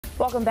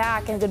Welcome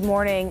back and good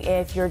morning.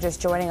 If you're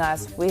just joining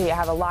us, we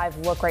have a live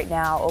look right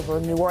now over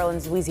New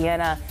Orleans,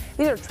 Louisiana.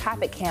 These are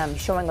traffic cams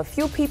showing a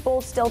few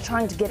people still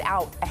trying to get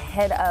out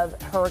ahead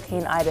of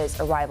Hurricane Ida's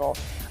arrival.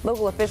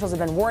 Local officials have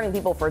been warning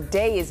people for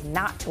days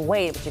not to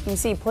wait, but you can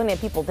see plenty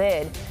of people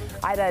did.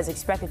 Ida is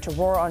expected to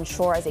roar on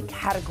shore as a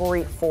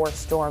Category 4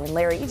 storm. And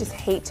Larry, you just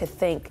hate to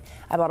think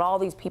about all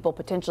these people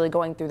potentially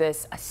going through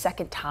this a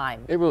second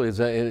time. It really is.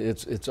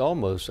 It's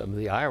almost,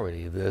 the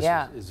irony of this.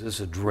 Yeah. Is this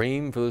a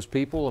dream for those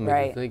people?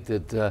 Right. I think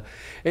that,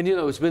 and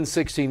it's been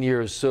 16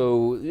 years,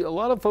 so a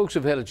lot of folks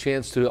have had a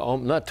chance to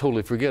not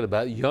totally forget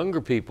about it.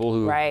 Younger people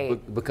who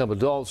become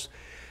adults.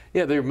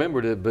 Yeah, they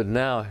remembered it, but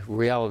now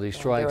reality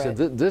strikes. And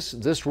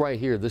this right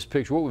here, this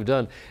picture, what we've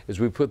done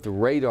is we put the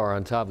radar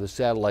on top of the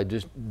satellite,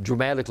 just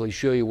dramatically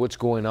show you what's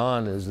going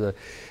on. Is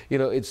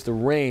it's the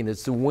rain,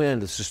 it's the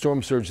wind, it's the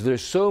storm surge.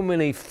 There's so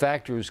many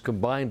factors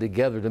combined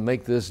together to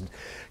make this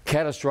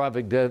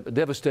catastrophic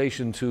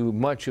devastation to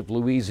much of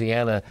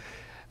Louisiana.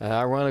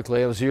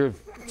 Ironically, I was here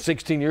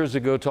 16 years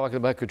ago talking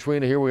about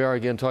Katrina. Here we are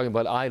again talking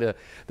about Ida.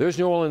 There's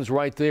New Orleans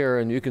right there,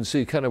 and you can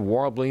see kind of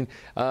warbling.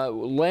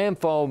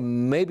 Landfall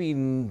maybe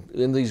in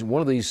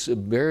one of these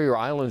barrier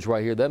islands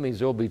right here. That means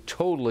there'll be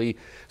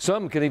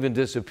some can even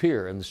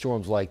disappear in the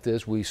storms like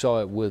this. We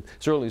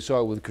certainly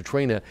saw it with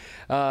Katrina.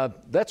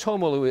 That's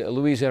Houma,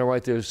 Louisiana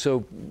right there.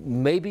 So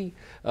maybe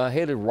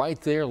headed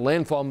right there.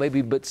 Landfall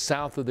maybe, but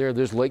south of there.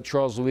 There's Lake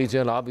Charles,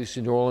 Louisiana,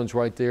 obviously New Orleans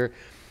right there.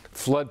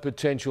 Flood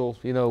potential,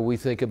 we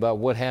think about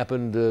what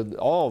happened,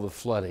 all the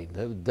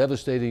flooding,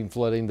 devastating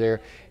flooding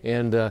there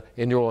in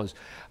New Orleans.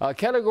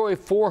 Category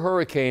 4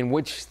 hurricane,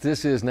 which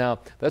this is now,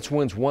 that's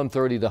winds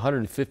 130 to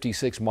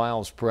 156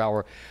 miles per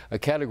hour. A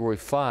Category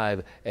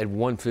 5 at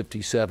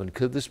 157.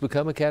 Could this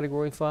become a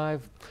Category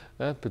 5?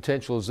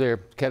 Potential is there.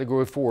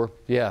 Category 4,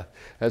 yeah,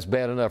 that's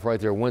bad enough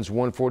right there. Winds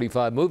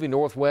 145, moving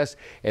northwest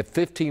at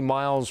 15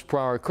 miles per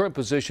hour. Current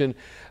position,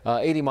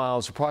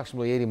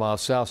 approximately 80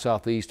 miles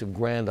south-southeast of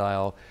Grand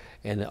Isle,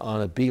 and on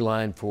a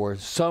beeline for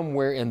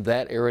somewhere in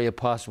that area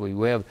possibly.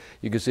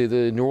 You can see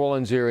the New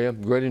Orleans area,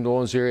 greater New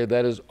Orleans area,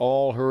 that is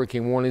all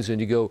hurricane warnings,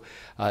 and you go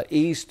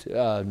east,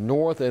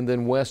 north, and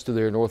then west of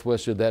there,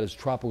 northwest of that is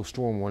tropical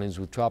storm warnings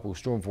with tropical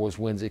storm force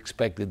winds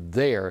expected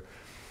there.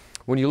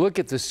 When you look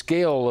at the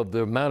scale of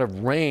the amount of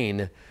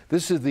rain,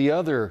 this is the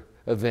other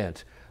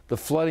event. The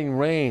flooding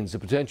rains, the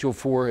potential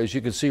for, as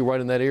you can see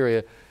right in that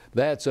area,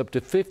 that's up to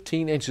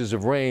 15 inches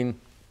of rain.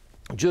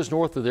 Just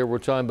north of there, we're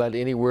talking about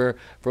anywhere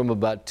from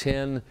about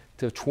 10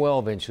 to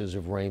 12 inches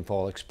of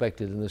rainfall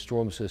expected in the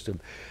storm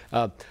system.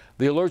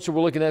 The alerts that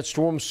we're looking at,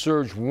 storm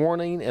surge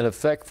warning in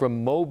effect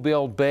from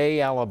Mobile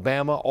Bay,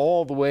 Alabama,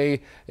 all the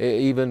way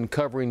even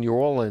covering New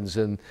Orleans.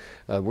 And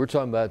we're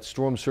talking about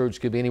storm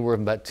surge could be anywhere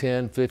from about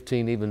 10,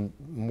 15, even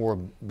more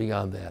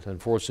beyond that,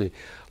 unfortunately.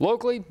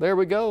 Locally, there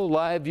we go,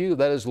 live view.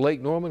 That is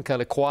Lake Norman,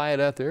 kind of quiet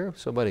out there.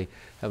 Somebody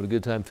having a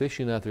good time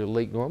fishing out there at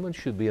Lake Norman.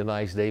 Should be a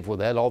nice day for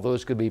that, although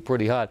it's going to be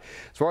pretty hot.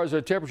 As far as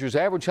our temperatures,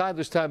 average high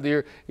this time of the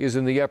year is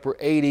in the upper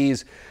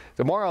 80s.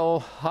 Tomorrow,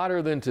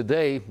 hotter than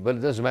today, but it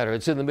doesn't matter.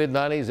 It's in the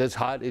mid-90s. It's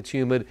hot. It's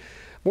humid.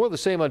 More of the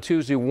same on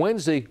Tuesday.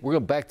 Wednesday, we're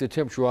going to back the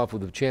temperature off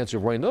with a chance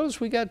of rain. Notice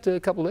we got a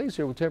couple of days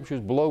here with temperatures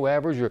below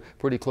average or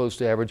pretty close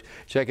to average.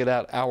 Check it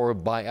out hour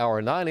by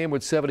hour. 9 a.m.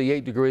 with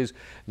 78 degrees,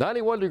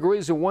 91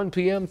 degrees at 1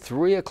 p.m.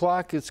 3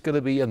 o'clock, it's going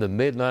to be in the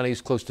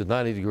mid-90s, close to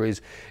 90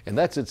 degrees. And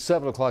that's at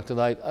 7 o'clock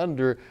tonight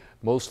under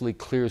mostly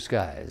clear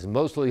skies,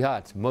 mostly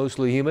hot,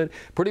 mostly humid.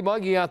 Pretty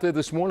muggy out there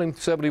this morning.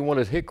 71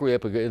 at Hickory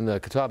up in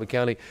Catawba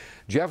County.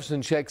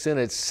 Jefferson checks in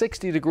at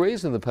 60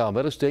 degrees in the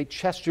Palmetto State.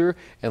 Chester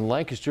and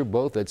Lancaster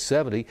both at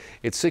 70.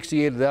 It's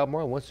 68 at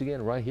Albemarle. Once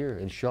again, right here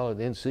in Charlotte,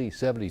 NC,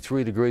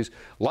 73 degrees.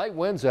 Light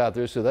winds out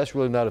there, so that's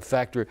really not a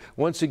factor.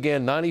 Once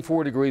again,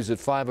 94 degrees at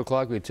 5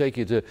 o'clock. We take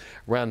you to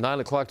around 9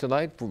 o'clock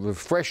tonight.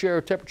 Fresh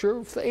air temperature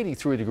of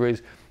 83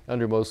 degrees.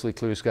 Under mostly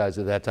clear skies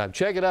at that time.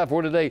 Check it out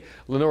for today.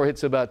 Lenore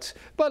hits about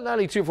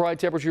 92 for high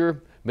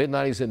temperature,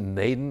 mid-90s in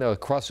Maiden,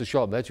 across the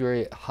Charlotte metro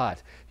area,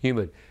 hot,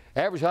 humid.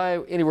 Average high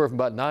anywhere from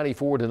about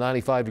 94 to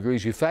 95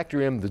 degrees. You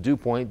factor in the dew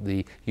point,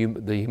 the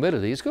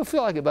humidity. It's going to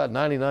feel like about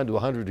 99 to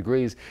 100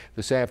 degrees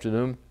this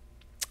afternoon.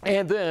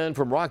 And then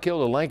from Rock Hill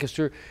to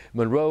Lancaster,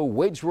 Monroe,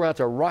 Wadesboro out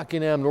to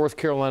Rockingham, North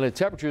Carolina.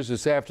 Temperatures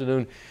this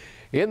afternoon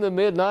in the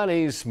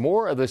mid-90s,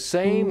 more of the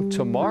same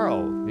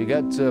tomorrow. You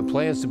got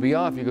plans to be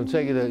off. You're going to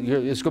take it.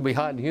 It's going to be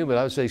hot and humid.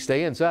 I would say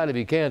stay inside if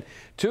you can.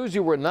 Tuesday,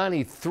 we're at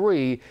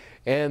 93.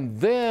 And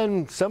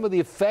then some of the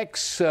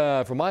effects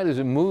from Ida as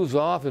it moves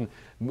off and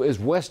is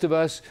west of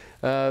us.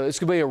 It's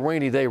going to be a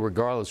rainy day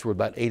regardless. We're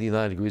about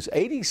 89 degrees.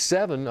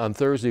 87 on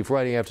Thursday,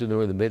 Friday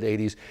afternoon in the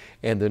mid-80s.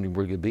 And then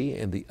we're going to be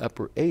in the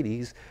upper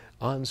 80s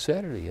on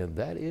Saturday. And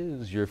that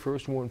is your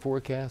first warn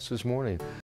forecast this morning.